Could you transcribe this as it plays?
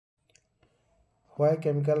Why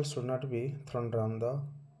chemicals should not be thrown down the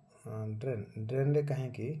drain? Drain रे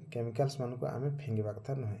कहीं chemicals मान को आमे फेंगिबा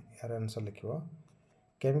कथा नुहे. यार answer लिखिबो.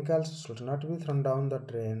 Chemicals should not be thrown down the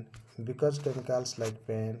drain because chemicals like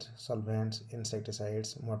paints, solvents,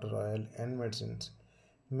 insecticides, motor oil and medicines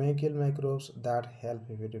may kill microbes that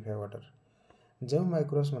help purify water. जो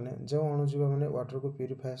microbes माने जो अणुजीव माने वाटर को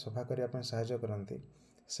प्यूरिफाई सफा करने ପାଇଁ ସାହାଯ୍ୟ କରନ୍ତି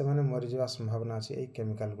ସେମାନେ ମରିଯିବା ସମ୍ଭାବନା ଅଛି ଏଇ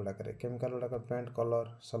chemical गुड़ाक chemical गुड़ाक paint colour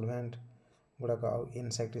solvent गुड़ाक आउ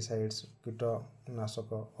इनसेक्टिसाइड्स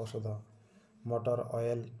कीटनाशक औषध motor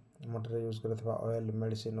oil motor use करथिबा oil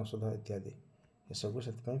medicine औषध इत्यादि ये सब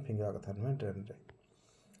से फिंगा कथा नुहे ड्रेन रे.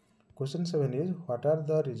 Question 7 is what are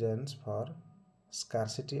the reasons for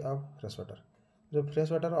scarcity of fresh water. जो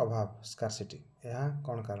फ्रेश वाटर अभाव स्कार्सिटी यह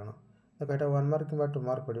कौन कारण देखो यहाँ 1 मार्क कि 2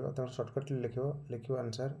 मार्क पड़ो तेनाली सर्टकट लिखो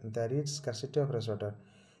answer there is scarcity of fresh water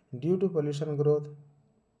due to population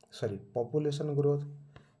growth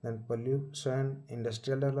then pollution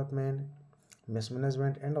industrial development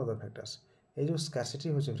mismanagement and other factors. ये जो स्कार्सिटी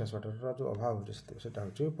होची फ्रेश वाटर जो अभाव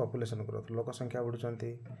होची पॉपुलेशन ग्रोथ लोक संख्या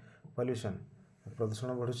बढ़ुचंती पोल्यूशन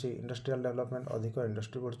प्रदूषण बढ़ुची इंडस्ट्रियल डेवलपमेंट अधिक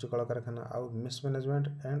इंडस्ट्री बढ़ुची कलकारखाना आउ mismanagement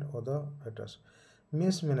and other factors.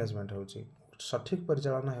 Mismanagement होची सठिक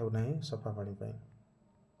परिचालन हो नहीं सफा पानी पाई.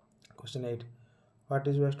 Question 8 what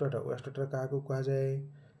is waste water. Waste water क्या कह जाए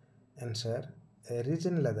answer rich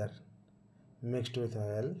in leather mixed with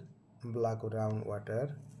oil black brown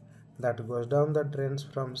water that goes down the drains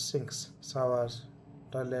from sinks, showers,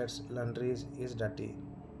 toilets, laundries is dirty.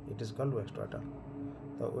 It is called wastewater.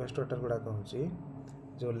 तो wastewater गुड़ाक होची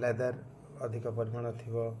जो leather अधिक परिमाण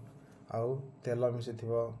थिबो आउ तेल मिसी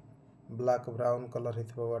थिबो ब्लैक ब्राउन कलर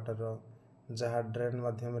हिथिबो वाटर जहाँ ड्रेन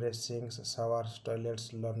माध्यम रे सिंक्स शावर्स टॉयलेट्स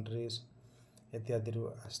लॉन्ड्रीज इत्यादि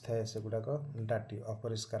आस्थाए से गुड़ाक डाटी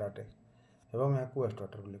अपरिष्कार अटे एवं यहाँ वेस्ट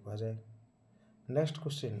वाटर बोली कह जाए. Next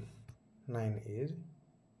question 9 is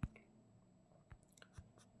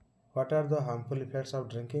what are the harmful effects of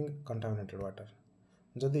drinking contaminated water.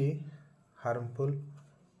 जदि हार्मफुल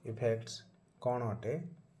इफेक्ट्स कौन अटे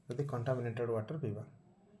जदि कंटामिनेटेड वाटर पीवा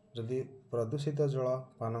जदि प्रदूषित जल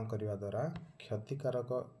पान करने द्वारा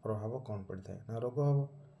क्षतिकारक प्रभाव कौन पड़ता है ना रोग हम.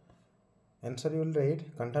 Answer you will write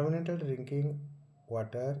contaminated drinking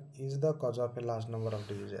water is the cause of a large number of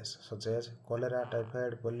diseases such as cholera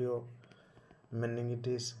typhoid polio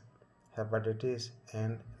meningitis hepatitis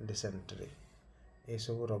and dysentery. ये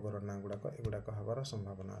सब रोगर ना गुड़ाक हबार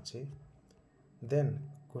संभावना अच्छी. Then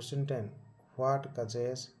question 10 what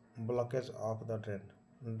causes blockage of the drain.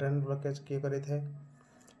 Drain blockage किए करें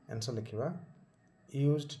answer लिखा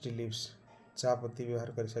यूज्ड टी लीव्स चा पत्ती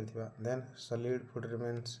व्यवहार कर सारी. देन सॉलिड फूड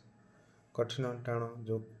रिमेन्स कठिन टाण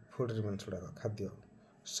जो फूड रिमेन्स गुड़ाक खाद्य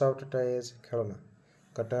सॉफ्ट टॉयज खेलना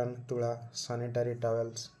कटन तुला sanitary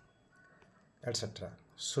towels etcetera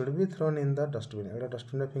should be thrown in the dustbin. Etah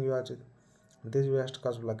dustbin में फिंगा उचित. दिस वेस्ट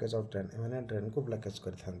कज ब्लॉकेज ऑफ ड्रेन मैंने ड्रेन को ब्लॉकेज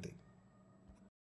करते.